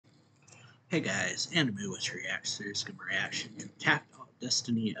Hey guys, AnimeWestReacts. There's a reaction to Takt of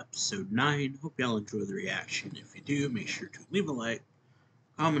Destiny Episode 9. Hope y'all enjoy the reaction. If you do, make sure to leave a like,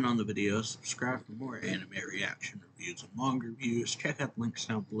 comment on the video, subscribe for more anime reaction reviews and manga reviews. Check out the links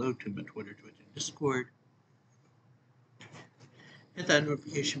down below to my Twitter, Twitch, and Discord. Hit that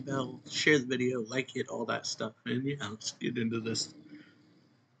notification bell, share the video, like it, all that stuff. And yeah, let's get into this.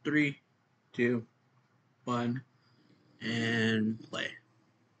 3, 2, 1, and play.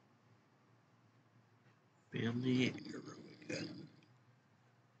 Family Erotica.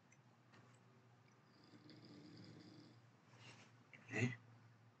 Okay.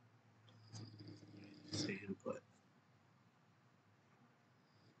 Say input.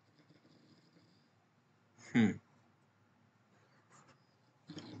 Alright.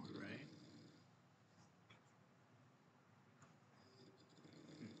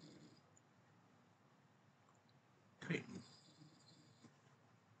 Titan.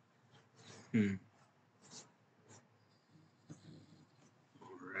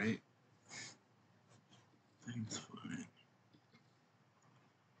 Alright. Things fine.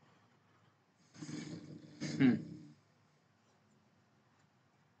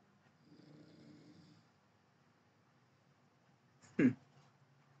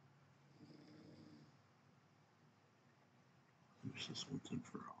 There's this once and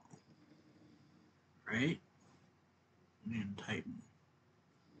for all. Right? And Titan.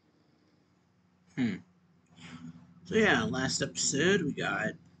 So yeah, last episode we got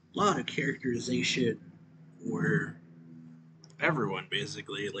a lot of characterization for everyone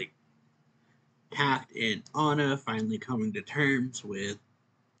basically, like Takt and Anna finally coming to terms with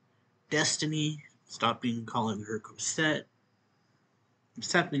Destiny, stopping calling her Cosette,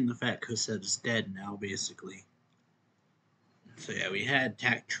 accepting the fact Cosette is dead now basically. So yeah, we had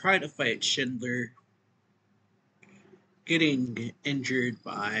Takt try to fight Schindler, getting injured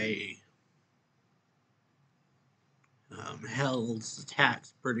by Hell's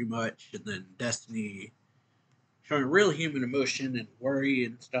attacks pretty much, and then Destiny showing real human emotion and worry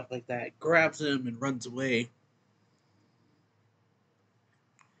and stuff like that, grabs him and runs away.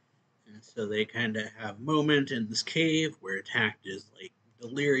 And so they kind of have a moment in this cave where Takt is like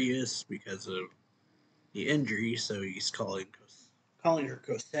delirious because of the injury, so he's calling her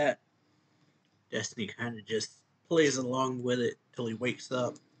Cosette. Destiny kind of just plays along with it till he wakes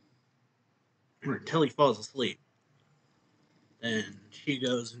up, or till he falls asleep. Then she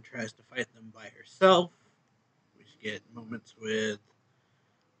goes and tries to fight them by herself. We get moments with,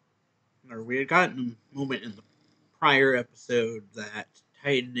 or we had gotten a moment in the prior episode that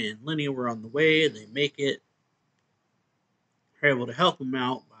Titan and Lenny were on the way, and they make it. They're able to help them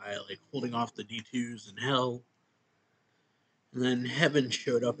out by like holding off the D2s in hell. And then Heaven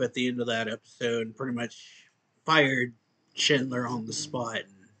showed up at the end of that episode and pretty much fired Schindler on the spot.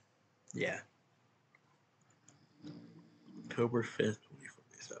 And yeah. October 5th,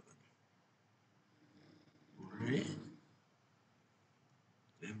 2047. Alright.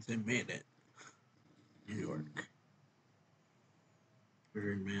 And they made it. New York.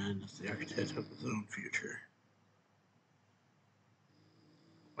 Every man is the architect of his own future.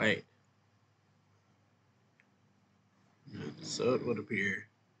 Wait. So it would appear.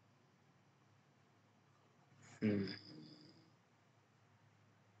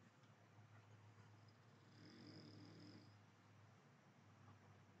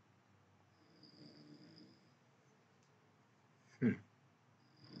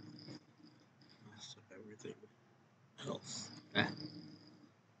 So everything else.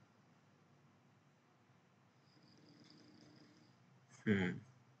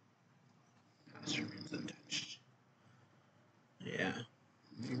 House remains untouched. Yeah.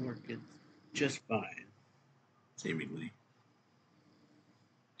 New York is just fine. Seemingly.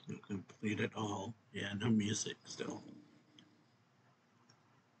 No complete at all. Yeah, no music still.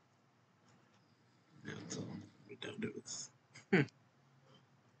 That's all we down to his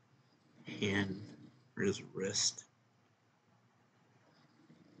hand or his wrist.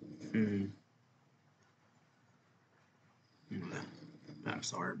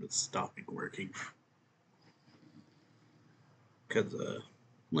 Perhaps arm is stopping working because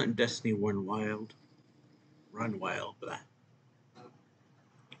letting Destiny run wild. But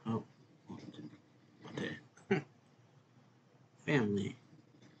oh, what family.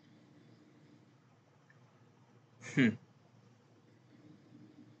 Hmm.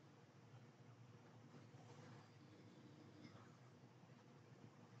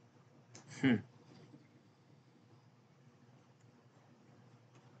 Hmm.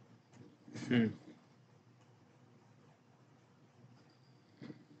 Hmm.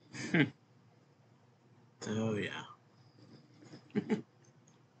 Oh yeah.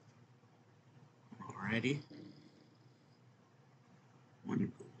 Alrighty.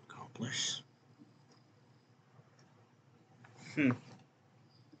 One goal accomplished.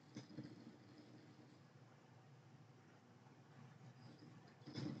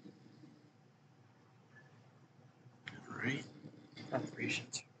 Alright.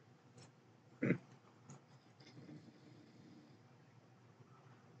 Operations.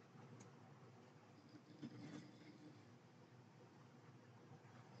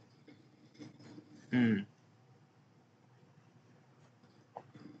 Hmm.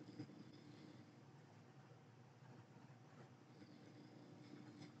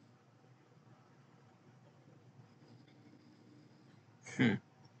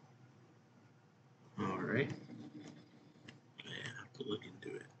 Alright. I have to look into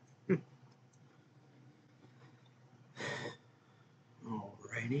it.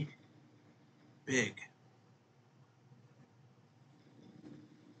 Alrighty. Big.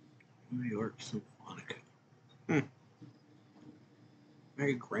 New York Symphonico.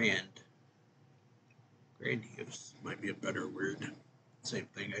 Very grand. Grandiose might be a better word. Same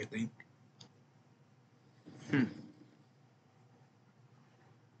thing, I think.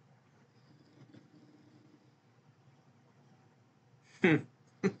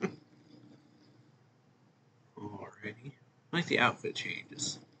 Alrighty. I like the outfit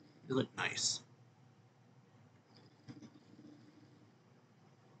changes. They look nice.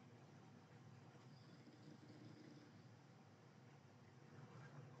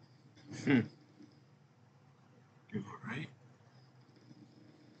 Alright.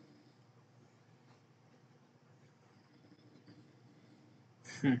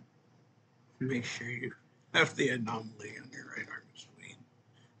 Make sure you have the anomaly on your right arm swing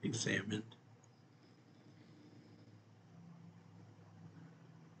examined.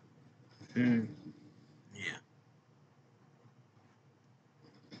 Yeah.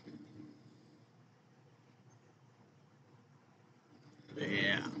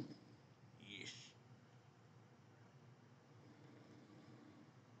 Yeah. Yeesh.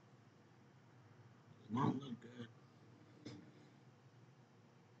 Does not look good.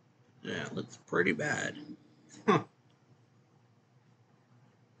 Yeah, it looks pretty bad. Huh.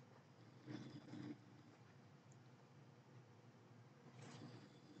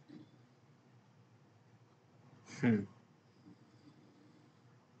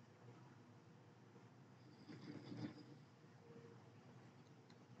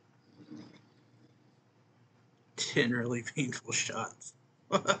 Ten really painful shots.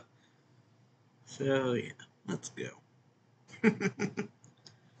 So yeah, let's go.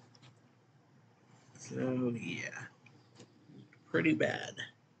 So yeah, pretty bad.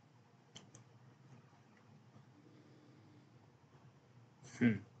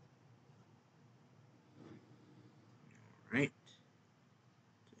 Right.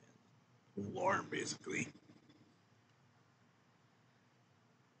 Alarm basically.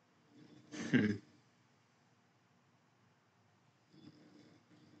 Okay.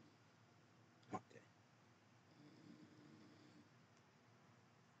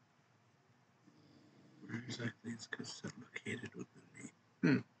 Where exactly is cassette located within me?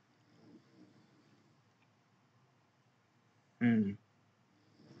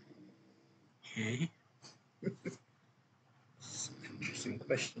 Okay. Interesting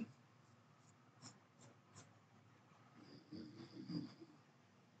question.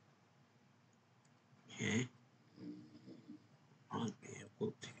 Okay. I'll be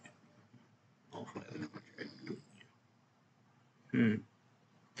able to nullify the contract between you.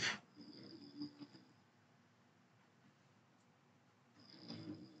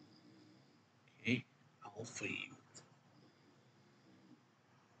 Okay. Alpha you.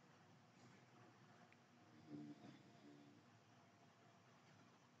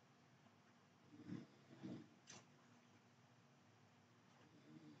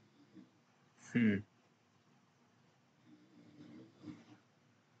 Okay.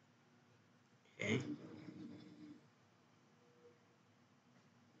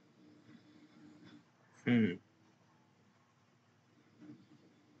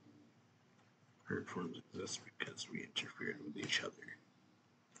 Hurt forms exist because we interfered with each other.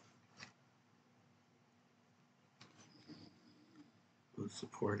 Both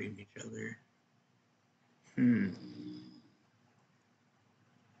supporting each other.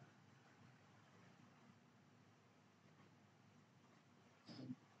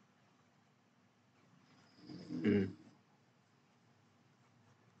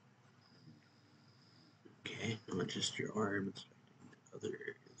 Okay, not just your arm, it's affecting other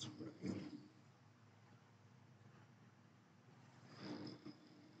areas.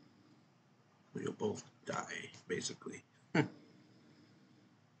 You'll both die, basically.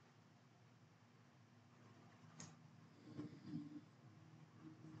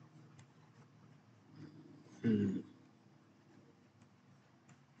 Hmm.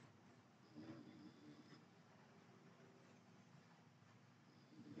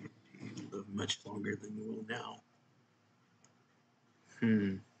 You live much longer than you will now.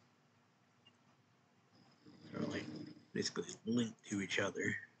 Hmm. They're like basically linked to each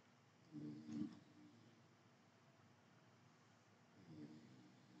other.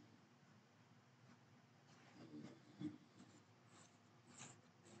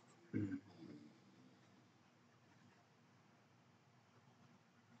 Hmm.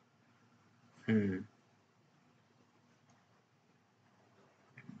 Hmm.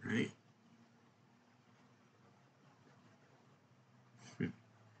 Right. Hmm.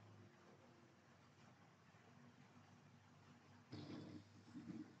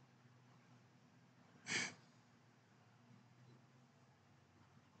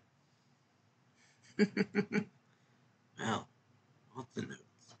 Well, lots of notes.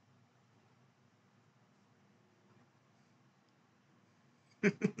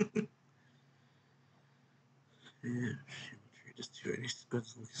 Yeah, she will treat us to any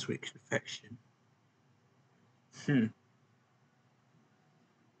supposedly sweet confection. Hmm.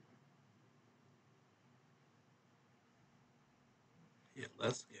 Yeah,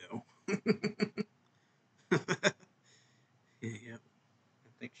 let's go. Yeah, I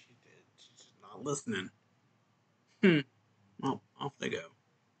think she did. She's just not listening. Hmm. Well, off they go.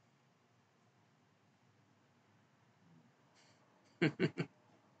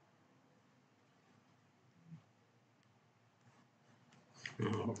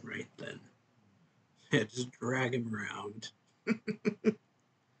 All right then. Yeah, just drag him around. I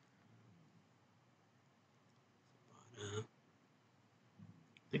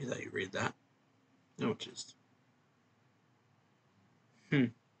think that's how you read that. No, just. Hmm.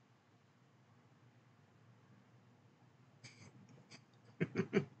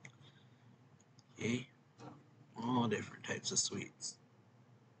 Okay. All different types of sweets.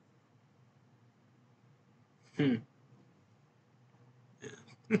 Hmm. Yeah.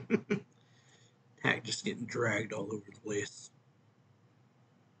 Takt just getting dragged all over the place.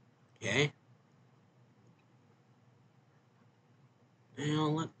 Okay. And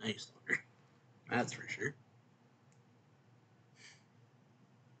I'll look nice on her. That's for sure.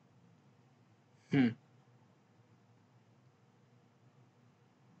 Hmm.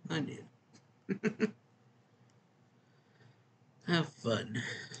 I did. Have fun.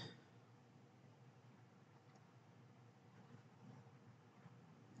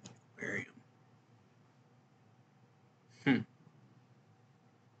 Bury him.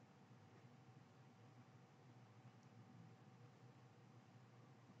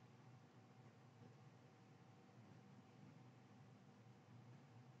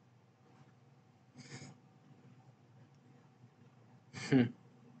 Hmm.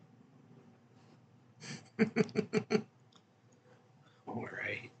 All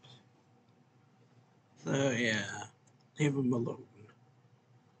right. So yeah, leave him alone.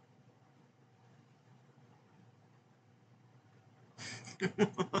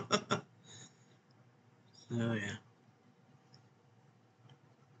 So yeah.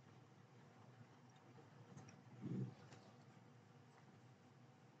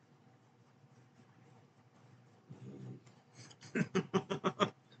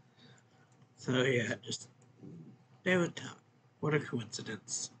 So yeah, just stay with Tom. What a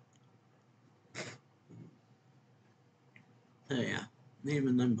coincidence. So yeah,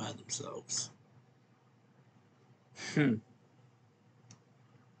 leaving them by themselves. Hmm.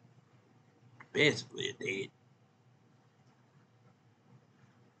 Basically a date.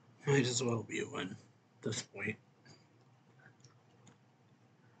 Might as well be one at this point.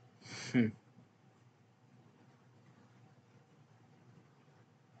 Hmm.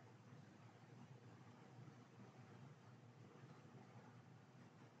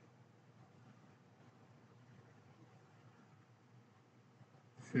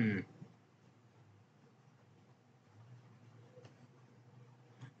 Hmm.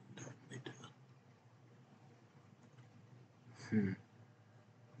 Definitely do. Hmm.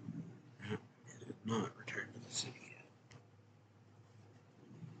 Yeah, he did not return to the city yet.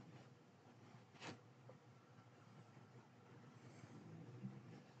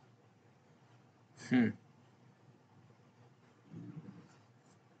 Hmm.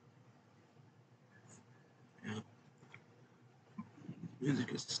 Yeah.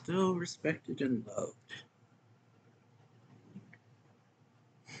 Music is still respected and loved.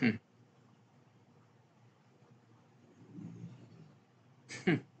 Hmm.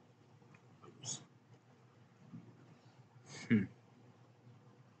 Hmm. Hmm.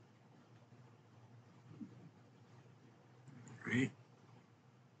 Right?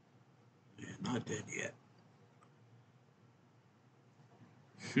 Yeah, not dead yet.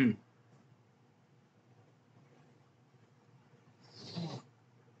 Hmm.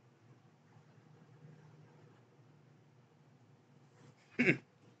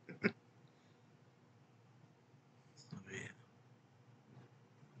 So,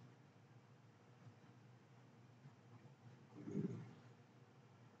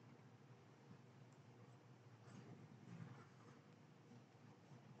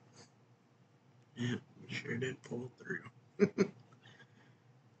 yeah, sure did pull through.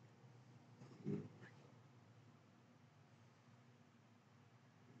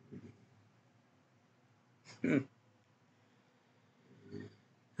 Hmm.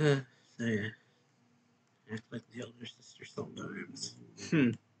 So yeah, act like the elder sister sometimes. Hmm.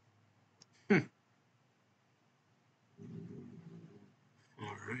 Hmm.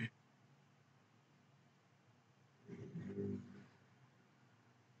 All right.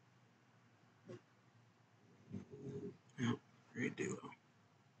 Yeah, great duo.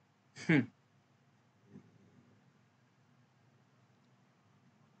 Hmm.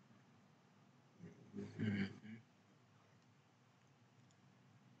 Mm-hmm.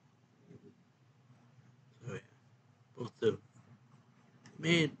 So yeah, both have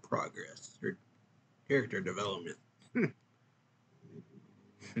made progress or character development. Hmm.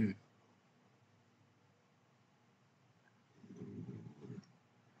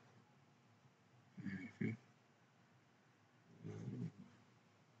 Mhm.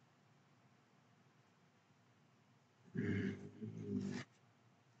 Mhm.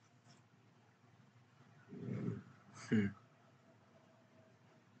 Hmm.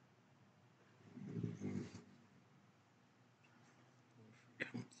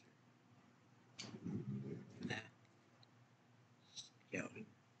 Nah. Scouting.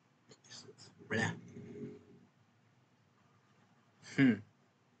 Blah. Hmm.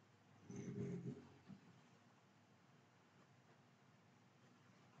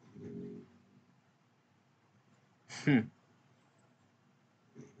 Hmm.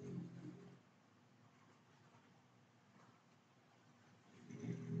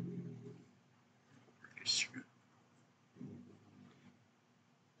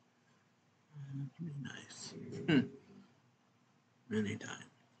 Nice. Hmm. Many times.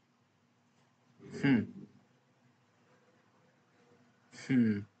 Hmm.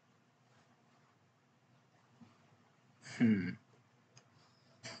 Hmm. Hmm.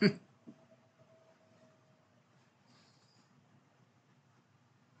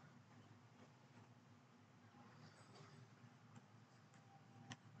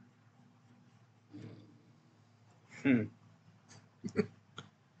 Hmm.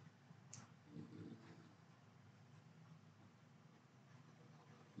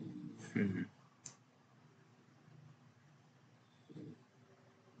 Hmm.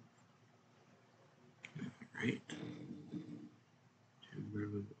 Right.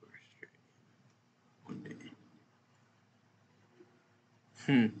 Timberland or straight one day.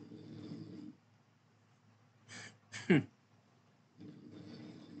 Hmm. Hmm.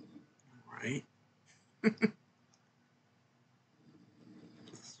 Right.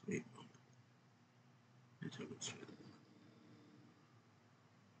 Sweet moment. I took it sweet.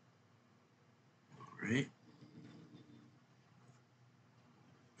 All right.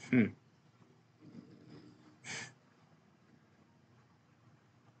 Hmm.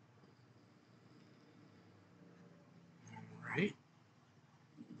 All right.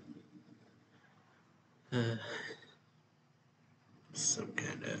 Uh, some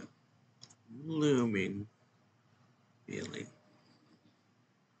kind of looming feeling.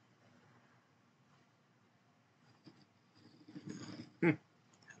 Hmm.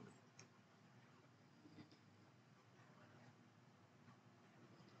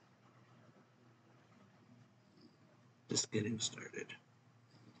 Just getting started.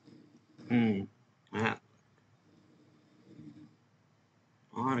 Hmm. Ah,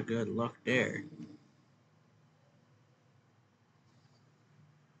 a lot of good luck there.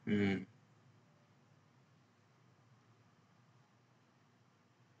 Hmm.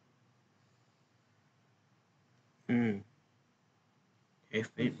 Hmm. A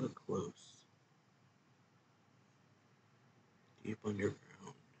faint but close. Deep underground.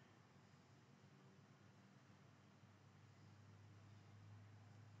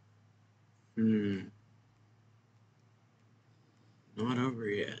 Hmm. Not over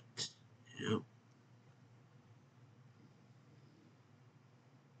yet. Yep.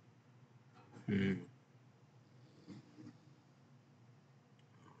 Hmm.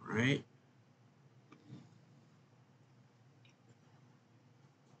 All right.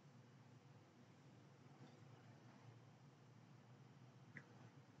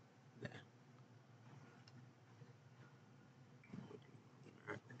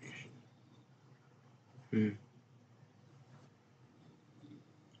 Hmm.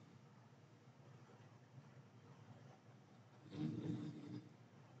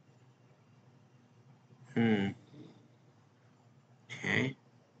 Hmm. Okay.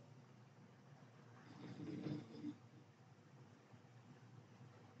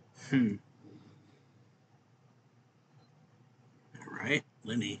 Hmm. All right,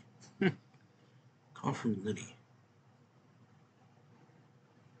 Lenny. Call from Lenny.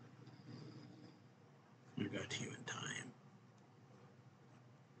 I got to you in time.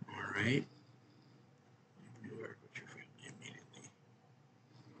 All right. You work with your family immediately.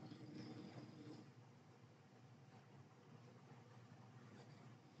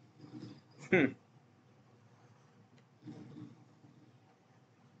 Hmm.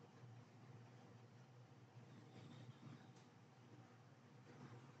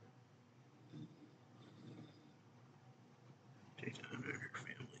 Take time out of your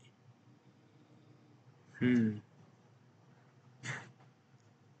family. Hmm.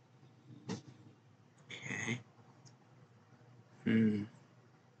 Okay. Hmm.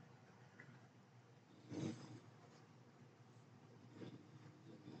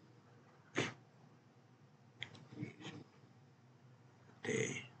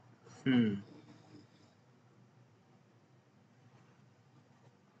 Day. Hmm.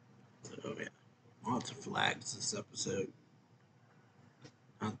 So yeah, lots of flags this episode.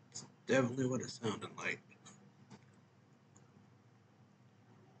 That's definitely what it sounded like.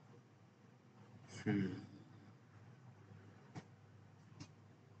 Hmm.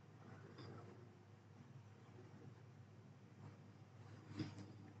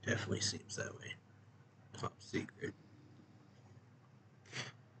 Definitely seems that way. Top secret.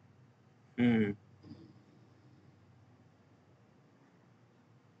 Hmm.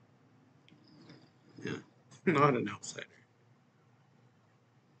 Yeah. Not an outsider.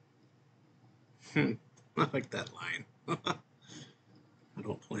 Hmm. I like that line. I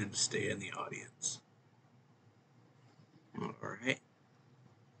don't plan to stay in the audience. All right.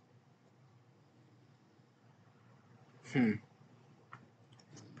 Hmm.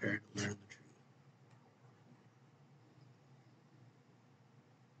 Prepare to learn the truth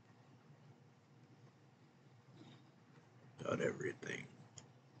about everything.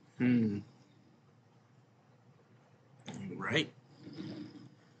 Hmm. All right.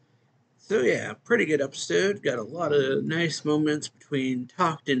 So yeah, pretty good episode. Got a lot of nice moments between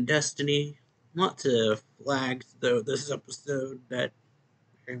Takt and Destiny. Lots of flags though this episode that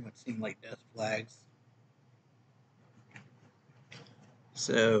very much seemed like death flags.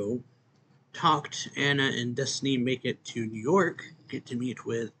 So Takt, Anna, and Destiny make it to New York. Get to meet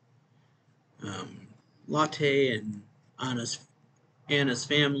with um, Latte and Anna's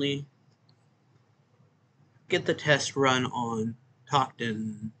family. Get the test run on Takt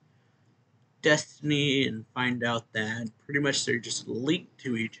and Destiny and find out that pretty much they're just linked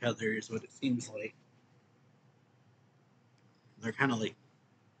to each other, is what it seems like. They're kind of like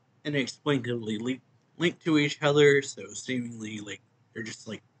inexplicably linked to each other, so seemingly like they're just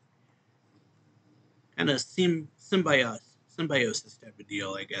like kind of seem symbiosis type of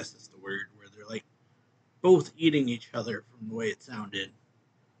deal, I guess is the word, where they're like both eating each other from the way it sounded.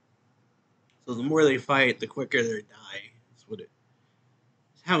 So the more they fight, the quicker they die. That's what it,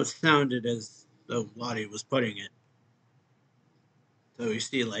 how it sounded as though Lottie was putting it. So you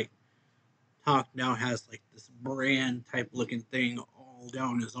see, like Hawk now has like this brand type looking thing all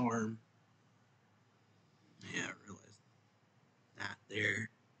down his arm. Yeah, I realized that there.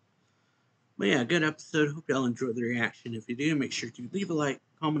 But yeah, good episode. Hope y'all enjoyed the reaction. If you do, make sure to leave a like,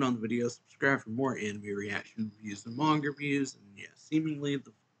 comment on the video, subscribe for more anime reaction reviews and manga reviews. And yeah, seemingly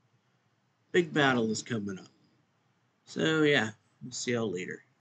the big battle is coming up. So yeah, we'll see y'all later.